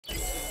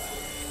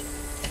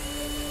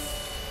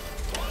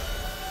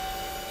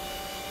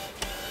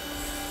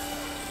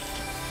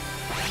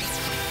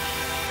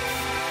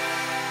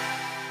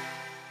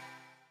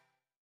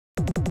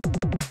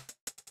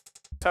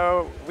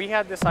So we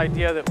had this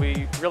idea that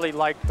we really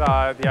liked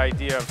the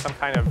idea of some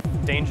kind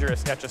of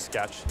dangerous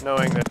Etch-a-Sketch,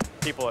 knowing that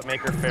people at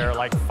Maker Faire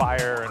like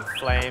fire and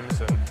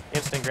flames and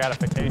instant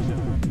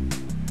gratification.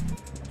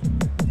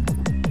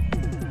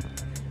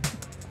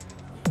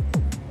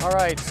 All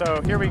right,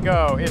 so here we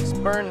go. It's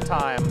burn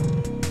time.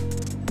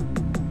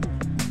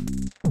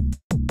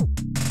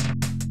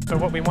 So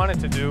what we wanted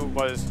to do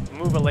was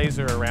move a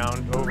laser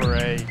around over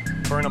a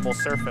burnable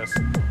surface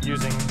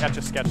using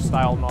Etch-a-Sketch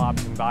style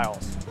knobs and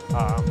dials,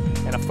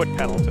 and a foot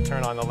pedal to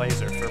turn on the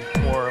laser for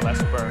more or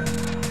less burn.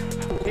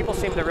 People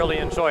seem to really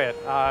enjoy it.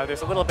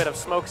 There's a little bit of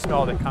smoke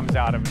smell that comes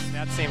out of it, and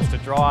that seems to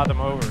draw them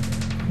over.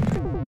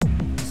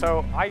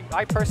 So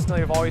I personally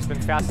have always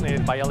been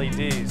fascinated by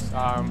LEDs.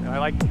 And I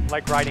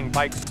like riding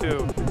bikes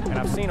too, and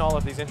I've seen all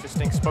of these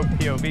interesting spoke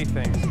POV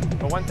things.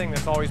 But one thing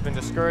that's always been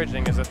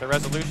discouraging is that the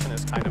resolution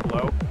is kind of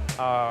low.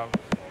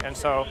 And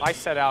so I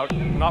set out,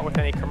 not with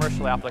any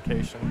commercial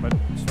application, but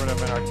sort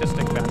of an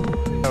artistic bent.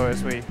 So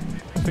as we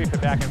sweep it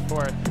back and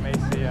forth, you may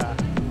see a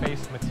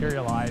face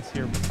materialize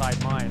here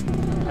beside mine.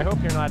 I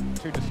hope you're not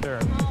too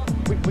disturbed.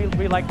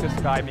 We like this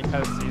guy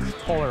because he's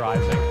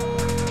polarizing.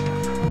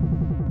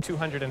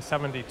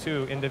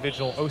 272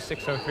 individual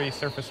 0603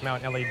 surface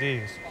mount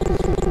LEDs.